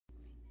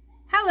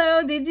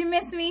Hello, did you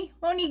miss me?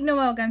 Monique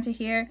Noel-Gunter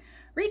here,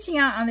 reaching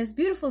out on this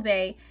beautiful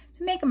day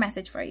to make a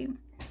message for you.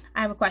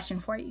 I have a question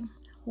for you.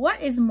 What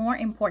is more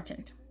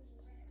important,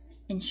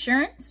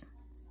 insurance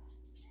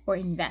or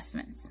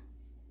investments?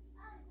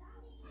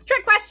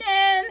 Trick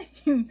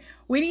question!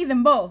 We need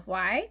them both.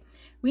 Why?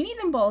 We need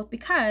them both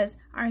because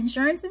our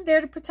insurance is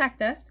there to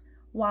protect us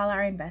while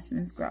our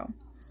investments grow.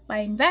 By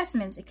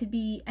investments, it could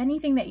be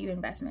anything that you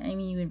invest in. I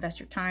mean, you invest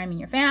your time in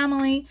your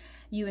family,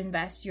 you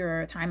invest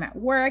your time at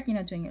work,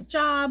 doing your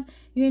job,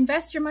 you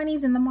invest your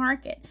monies in the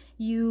market,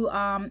 you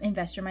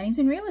invest your monies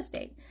in real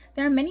estate.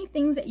 There are many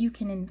things that you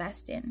can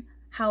invest in.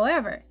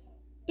 However,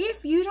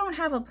 if you don't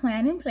have a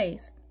plan in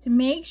place to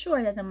make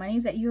sure that the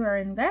monies that you are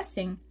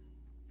investing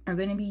are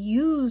going to be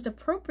used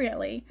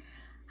appropriately,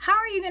 how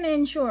are you going to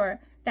ensure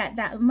that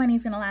that money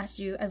is going to last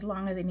you as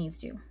long as it needs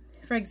to?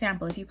 For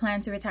example, if you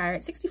plan to retire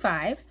at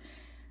 65,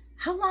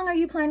 how long are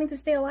you planning to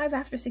stay alive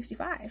after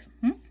 65?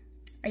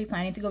 Are you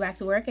planning to go back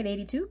to work at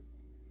 82?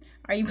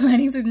 Are you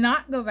planning to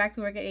not go back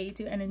to work at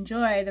 82 and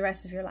enjoy the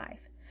rest of your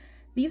life?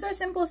 These are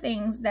simple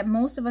things that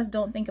most of us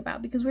don't think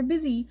about because we're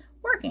busy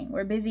working.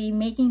 We're busy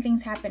making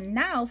things happen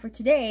now for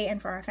today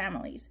and for our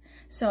families.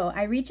 So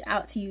I reach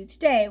out to you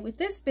today with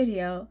this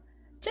video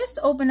just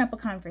to open up a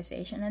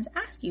conversation and to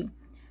ask you,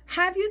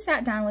 have you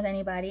sat down with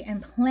anybody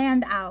and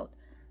planned out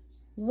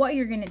what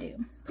you're going to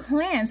do?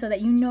 Plan so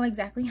that you know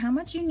exactly how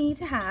much you need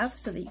to have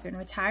so that you can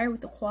retire with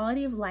the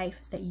quality of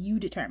life that you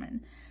determine.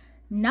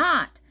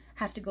 Not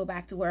have to go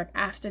back to work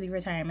after the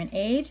retirement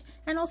age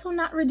and also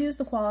not reduce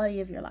the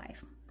quality of your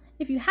life.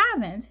 If you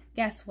haven't,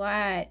 guess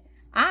what?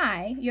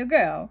 I, your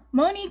girl,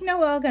 Monique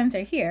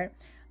Noel-Gunter here,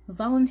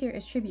 volunteer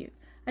as tribute.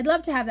 I'd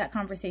love to have that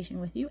conversation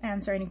with you,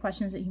 answer any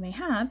questions that you may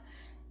have,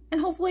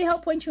 and hopefully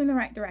help point you in the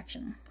right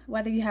direction.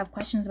 Whether you have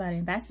questions about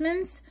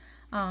investments,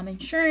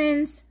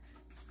 insurance,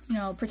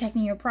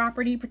 protecting your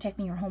property,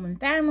 protecting your home and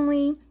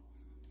family.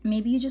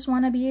 Maybe you just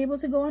want to be able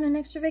to go on an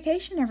extra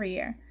vacation every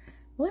year.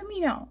 Let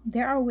me know.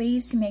 There are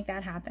ways to make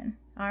that happen.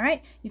 All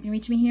right. You can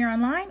reach me here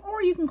online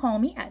or you can call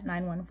me at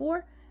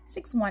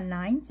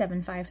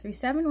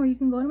 914-619-7537 or you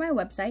can go to my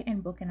website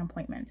and book an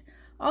appointment.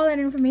 All that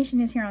information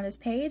is here on this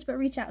page, but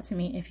reach out to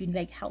me if you'd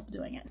like help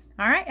doing it.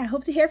 All right. I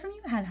hope to hear from you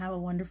and have a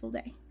wonderful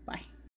day. Bye.